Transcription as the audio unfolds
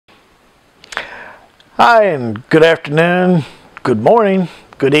Hi, and good afternoon, good morning,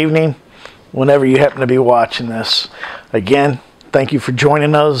 good evening, whenever you happen to be watching this. Again, thank you for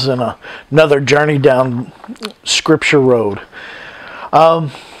joining us in another journey down Scripture Road.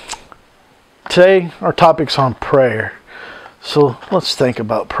 Today, our topic's on prayer. So let's think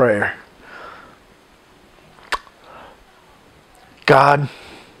about prayer. God,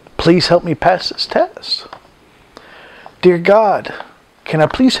 please help me pass this test. Dear God, can I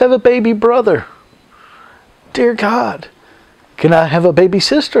please have a baby brother? Dear God, can I have a baby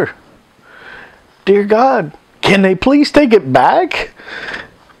sister? Dear God, can they please take it back?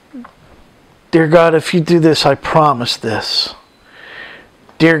 Dear God, if you do this, I promise this.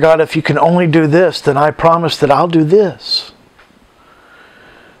 Dear God, if you can only do this, then I promise that I'll do this.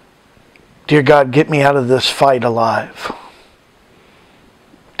 Dear God, get me out of this fight alive.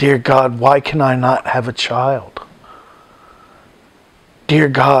 Dear God, why can I not have a child? Dear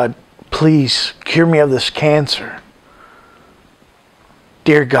God, please cure me of this cancer.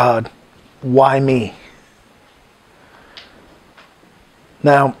 Dear God, why me?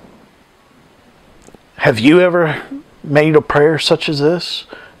 Now, have you ever made a prayer such as this?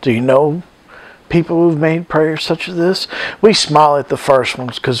 Do you know people who've made prayers such as this? We smile at the first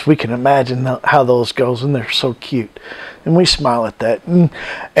ones because we can imagine how those goes, and they're so cute. And we smile at that. And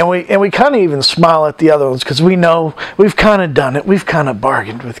we kind of even smile at the other ones because we know we've kind of done it. We've kind of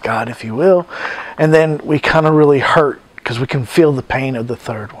bargained with God, if you will. And then we kind of really hurt because we can feel the pain of the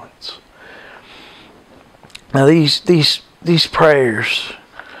third ones. Now these prayers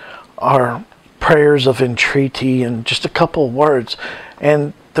are prayers of entreaty and just a couple of words.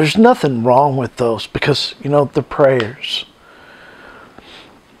 And there's nothing wrong with those because, you know, they're prayers.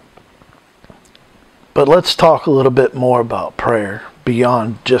 But let's talk a little bit more about prayer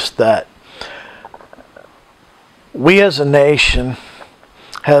beyond just that. We as a nation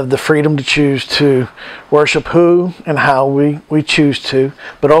have the freedom to choose to worship who and how we choose to.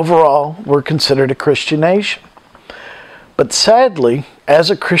 But overall, we're considered a Christian nation. But sadly,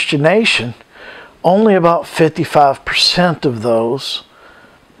 as a Christian nation, only about 55% of those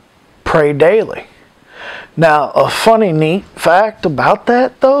pray daily. Now, a funny, neat fact about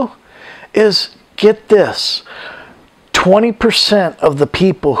that, though, is, get this, 20% of the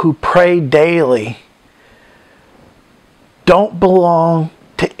people who pray daily don't belong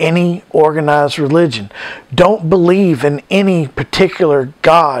to any organized religion, don't believe in any particular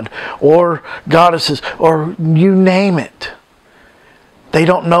god or goddesses or you name it. They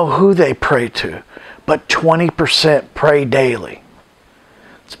don't know who they pray to, but 20% pray daily.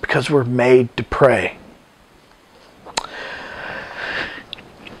 It's because we're made to pray.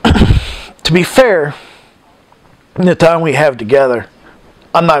 To be fair, in the time we have together,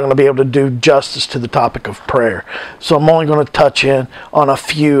 I'm not going to be able to do justice to the topic of prayer. So I'm only going to touch in on a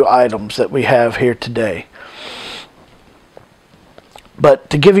few items that we have here today. But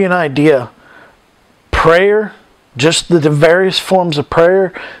to give you an idea, prayer, just the various forms of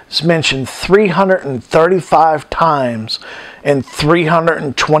prayer, is mentioned 335 times in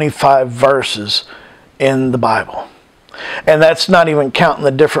 325 verses in the Bible. And that's not even counting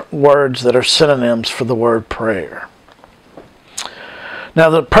the different words that are synonyms for the word prayer. Now,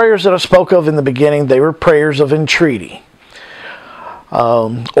 the prayers that I spoke of in the beginning, they were prayers of entreaty,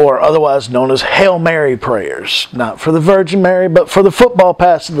 or otherwise known as Hail Mary prayers. Not for the Virgin Mary, but for the football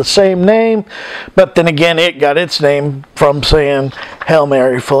pass of the same name. But then again, it got its name from saying Hail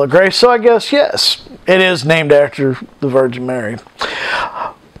Mary, full of grace. So I guess, yes, it is named after the Virgin Mary.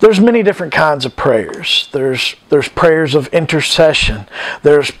 There's many different kinds of prayers. There's prayers of intercession.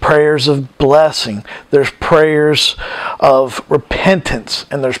 There's prayers of blessing. There's prayers of repentance.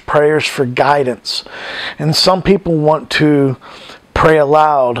 And there's prayers for guidance. And some people want to pray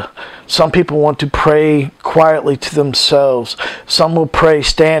aloud. Some people want to pray quietly to themselves. Some will pray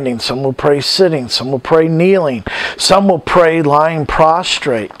standing. Some will pray sitting. Some will pray kneeling. Some will pray lying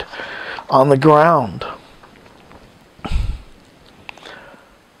prostrate on the ground.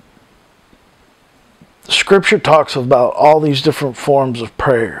 Scripture talks about all these different forms of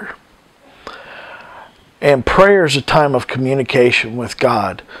prayer. And prayer is a time of communication with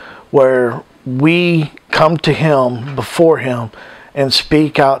God where we come to Him, before Him, and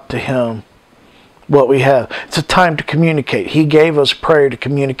speak out to Him what we have. It's a time to communicate. He gave us prayer to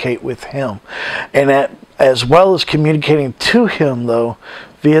communicate with Him. And as well as communicating to Him, though,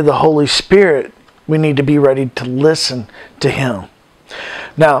 via the Holy Spirit, we need to be ready to listen to Him.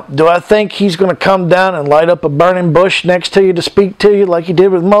 Now, do I think He's going to come down and light up a burning bush next to you to speak to you like He did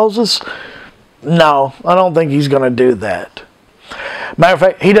with Moses? No, I don't think He's going to do that. Matter of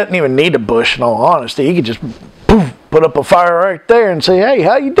fact, He doesn't even need a bush, in all honesty. He could just poof, put up a fire right there and say, hey,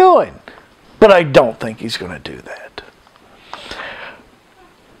 how you doing? But I don't think He's going to do that.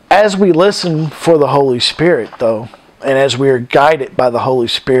 As we listen for the Holy Spirit, though, and as we are guided by the Holy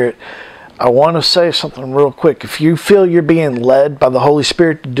Spirit, I want to say something real quick. If you feel you're being led by the Holy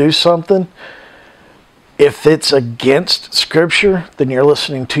Spirit to do something, if it's against Scripture, then you're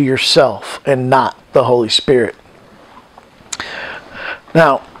listening to yourself and not the Holy Spirit.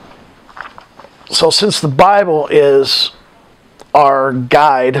 Now, so since the Bible is our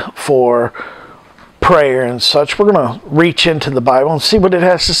guide for prayer and such, we're going to reach into the Bible and see what it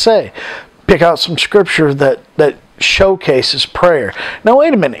has to say. Pick out some Scripture that showcases prayer. Now,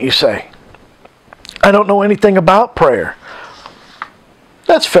 wait a minute, you say. I don't know anything about prayer.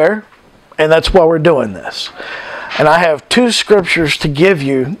 That's fair. And that's why we're doing this. And I have 2 Scriptures to give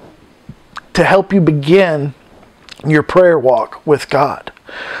you to help you begin your prayer walk with God.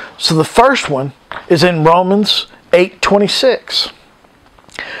 So the first one is in Romans 8:26.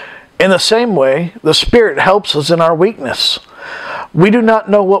 In the same way, the Spirit helps us in our weakness. We do not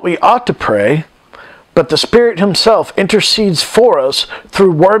know what we ought to pray, but the Spirit Himself intercedes for us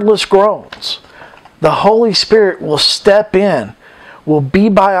through wordless groans. The Holy Spirit will step in, will be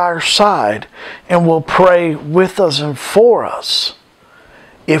by our side, and will pray with us and for us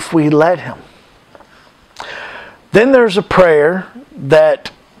if we let Him. Then there's a prayer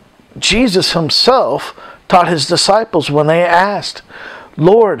that Jesus Himself taught His disciples when they asked,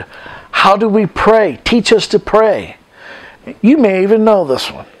 Lord, how do we pray? Teach us to pray. You may even know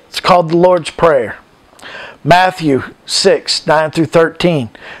this one. It's called the Lord's Prayer. Matthew 6:9-13.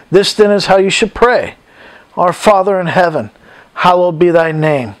 This then is how you should pray. Our Father in heaven, hallowed be thy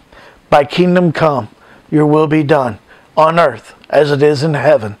name. Thy kingdom come, your will be done, on earth as it is in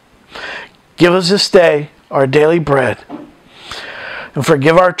heaven. Give us this day our daily bread, and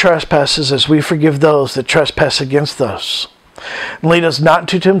forgive our trespasses as we forgive those that trespass against us. And lead us not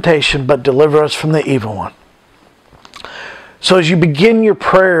into temptation, but deliver us from the evil one. So as you begin your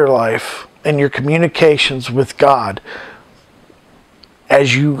prayer life and your communications with God,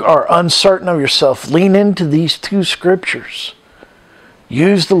 as you are uncertain of yourself, lean into these 2 Scriptures.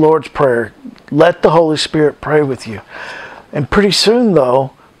 Use the Lord's Prayer. Let the Holy Spirit pray with you. And pretty soon,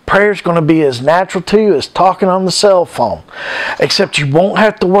 though, prayer is going to be as natural to you as talking on the cell phone. Except you won't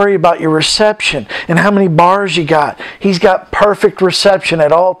have to worry about your reception and how many bars you got. He's got perfect reception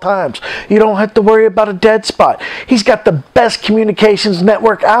at all times. You don't have to worry about a dead spot. He's got the best communications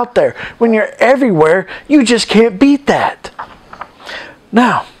network out there. When you're everywhere, you just can't beat that.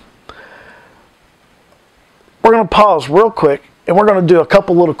 Now, we're going to pause real quick and we're going to do a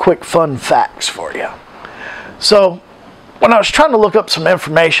couple little quick fun facts for you. So, when I was trying to look up some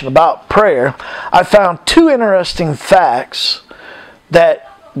information about prayer, I found 2 interesting facts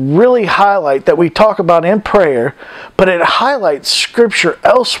that really highlight that we talk about in prayer, but it highlights Scripture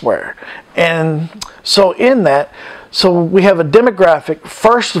elsewhere. And so in that, so we have a demographic,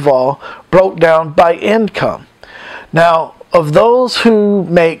 first of all, broke down by income. Now, of those who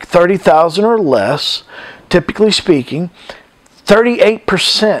make $30,000 or less, typically speaking,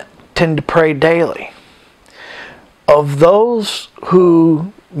 38% tend to pray daily. Of those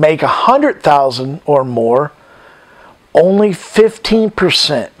who make $100,000 or more, only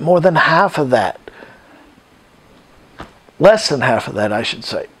 15%, more than half of that, less than half of that I should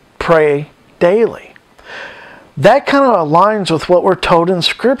say, pray daily. That kind of aligns with what we're told in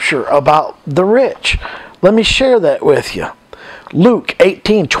Scripture about the rich. Let me share that with you. Luke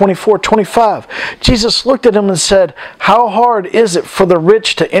 18:24-25. Jesus looked at him and said, how hard is it for the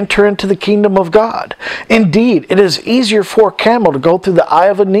rich to enter into the kingdom of God? Indeed, it is easier for a camel to go through the eye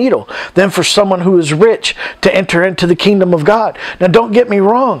of a needle than for someone who is rich to enter into the kingdom of God. Now don't get me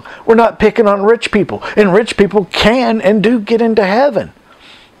wrong, we're not picking on rich people, and rich people can and do get into heaven.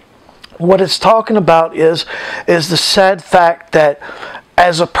 What it's talking about is the sad fact that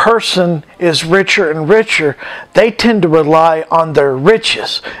as a person is richer and richer, they tend to rely on their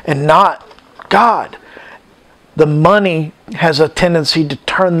riches and not God. The money has a tendency to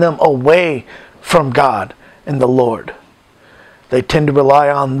turn them away from God and the Lord. They tend to rely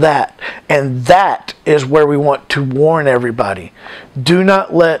on that. And that is where we want to warn everybody. Do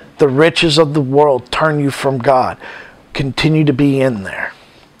not let the riches of the world turn you from God. Continue to be in there.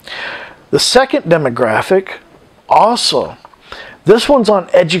 The second demographic also, this one's on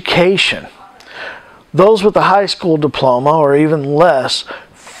education. Those with a high school diploma or even less,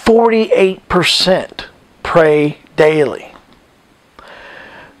 48% pray daily.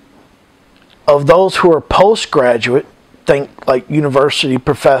 Of those who are postgraduate, think like university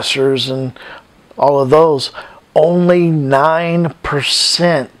professors and all of those, only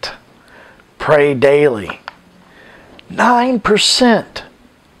 9% pray daily. 9%.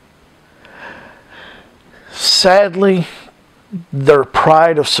 sadly, their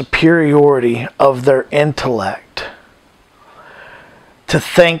pride of superiority of their intellect, to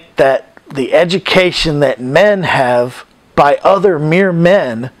think that the education that men have by other mere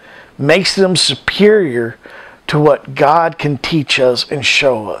men makes them superior to what God can teach us and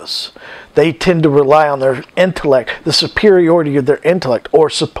show us. They tend to rely on their intellect, the superiority of their intellect, or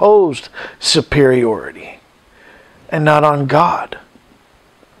supposed superiority, and not on God.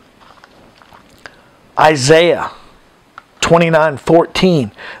 Isaiah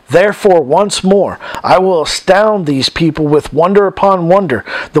 29:14. Therefore, once more, I will astound these people with wonder upon wonder.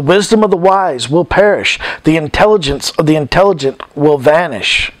 The wisdom of the wise will perish. The intelligence of the intelligent will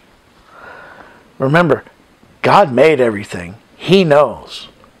vanish. Remember, God made everything. He knows.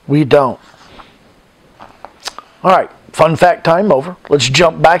 We don't. All right, fun fact time over. Let's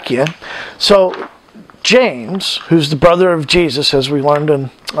jump back in. So, James, who's the brother of Jesus, as we learned in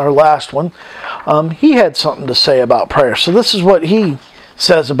our last one, he had something to say about prayer. So this is what he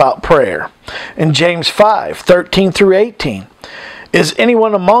says about prayer. In James 5:13 through 18. Is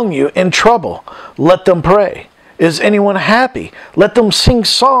anyone among you in trouble? Let them pray. Is anyone happy? Let them sing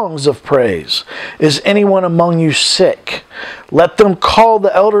songs of praise. Is anyone among you sick? Let them call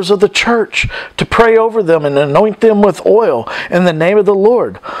the elders of the church to pray over them and anoint them with oil in the name of the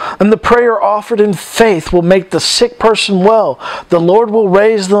Lord. And the prayer offered in faith will make the sick person well. The Lord will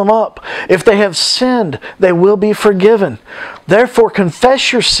raise them up. If they have sinned, they will be forgiven. Therefore,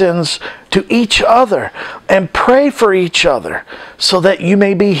 confess your sins to each other and pray for each other so that you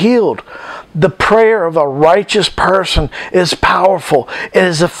may be healed. The prayer of a righteous person is powerful. It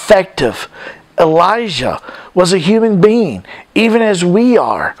is effective. Elijah was a human being, even as we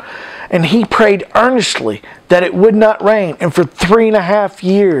are. And he prayed earnestly that it would not rain. And for 3.5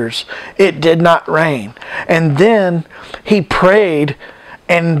 years, it did not rain. And then he prayed,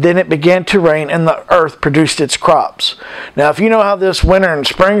 and then it began to rain, and the earth produced its crops. Now, if you know how this winter and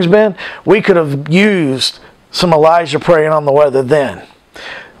spring's been, we could have used some Elijah praying on the weather then.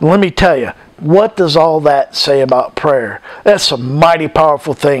 Let me tell you, what does all that say about prayer? That's some mighty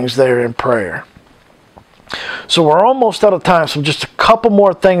powerful things there in prayer. So we're almost out of time, so just a couple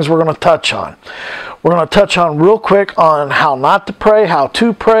more things we're going to touch on. We're going to touch on real quick on how not to pray, how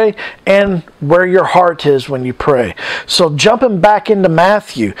to pray, and where your heart is when you pray. So jumping back into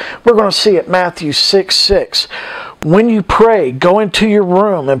Matthew, we're going to see at Matthew 6:6. When you pray, go into your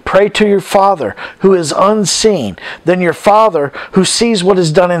room and pray to your Father who is unseen. Then your Father who sees what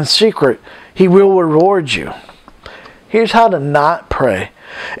is done in secret, He will reward you. Here's how to not pray.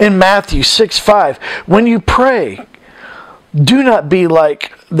 In Matthew 6:5, when you pray, do not be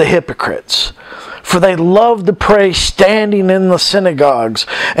like the hypocrites, for they love to pray standing in the synagogues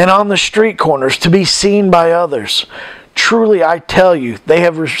and on the street corners to be seen by others. Truly, I tell you, they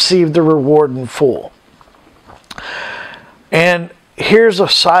have received the reward in full. And here's a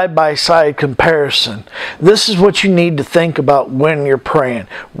side-by-side comparison. This is what you need to think about when you're praying.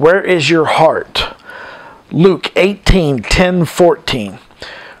 Where is your heart? Luke 18:10-14.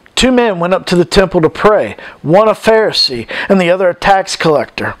 2 men went up to the temple to pray, one a Pharisee and the other a tax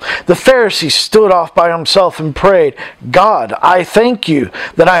collector. The Pharisee stood off by himself and prayed, God, I thank you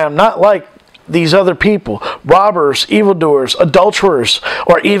that I am not like these other people, robbers, evildoers, adulterers,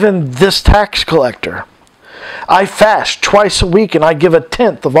 or even this tax collector. I fast twice a week and I give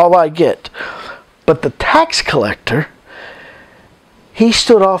 1/10 of all I get. But the tax collector, he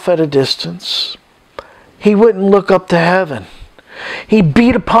stood off at a distance. He wouldn't look up to heaven. He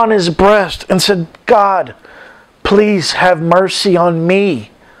beat upon his breast and said, God, please have mercy on me,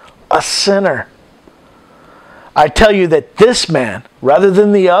 a sinner. I tell you that this man, rather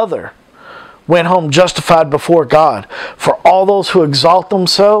than the other, went home justified before God. For all those who exalt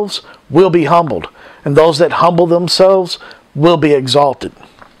themselves will be humbled, and those that humble themselves will be exalted.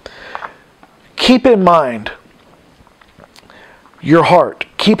 Keep in mind your heart.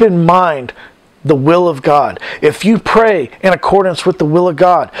 Keep in mind the will of God. If you pray in accordance with the will of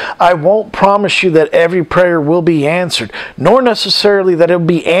God, I won't promise you that every prayer will be answered, nor necessarily that it will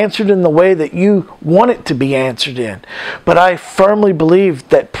be answered in the way that you want it to be answered in. But I firmly believe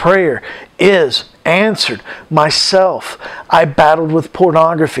that prayer is answered. Myself, I battled with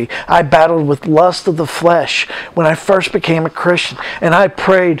pornography. I battled with lust of the flesh when I first became a Christian. And I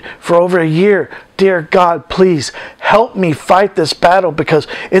prayed for over a year, dear God, please help me fight this battle because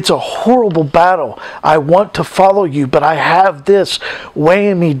it's a horrible battle. I want to follow you, but I have this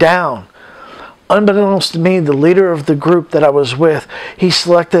weighing me down. Unbeknownst to me, the leader of the group that I was with, he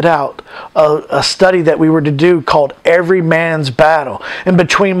selected out a study that we were to do called Every Man's Battle. And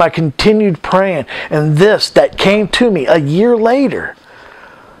between my continued praying and this that came to me a year later,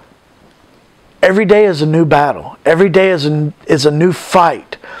 Every day is a new battle. Every day is a new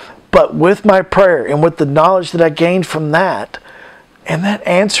fight. But with my prayer and with the knowledge that I gained from that, and that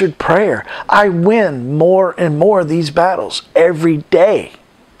answered prayer, I win more and more of these battles every day.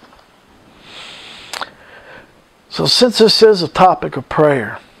 So since this is a topic of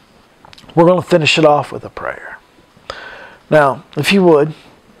prayer, we're going to finish it off with a prayer. Now, if you would,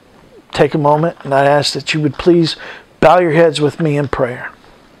 take a moment, and I ask that you would please bow your heads with me in prayer.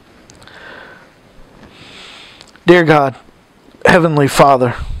 Dear God, Heavenly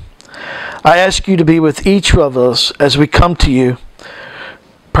Father, I ask you to be with each of us as we come to you,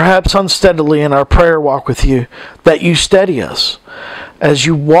 perhaps unsteadily in our prayer walk with you, that you steady us as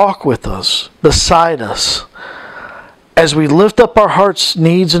you walk with us, beside us. As we lift up our heart's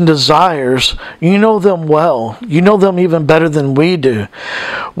needs and desires, you know them well. You know them even better than we do.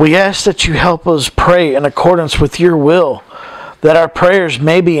 We ask that you help us pray in accordance with your will, that our prayers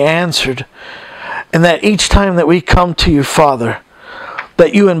may be answered, and that each time that we come to you, Father,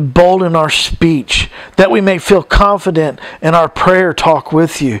 that you embolden our speech, that we may feel confident in our prayer talk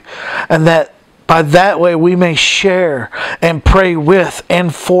with you, and that by that way we may share and pray with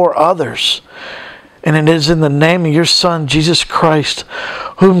and for others. And it is in the name of your Son, Jesus Christ,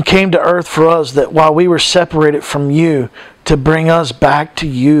 whom came to earth for us, that while we were separated from you, to bring us back to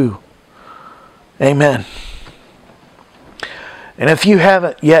you. Amen. And if you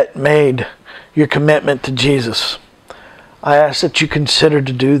haven't yet made your commitment to Jesus, I ask that you consider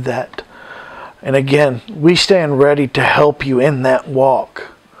to do that. And again, we stand ready to help you in that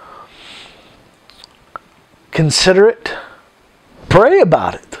walk. Consider it. Pray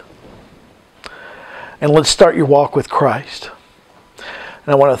about it. And let's start your walk with Christ. And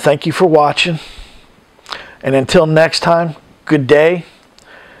I want to thank you for watching. And until next time, good day,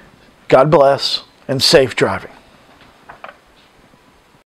 God bless, and safe driving.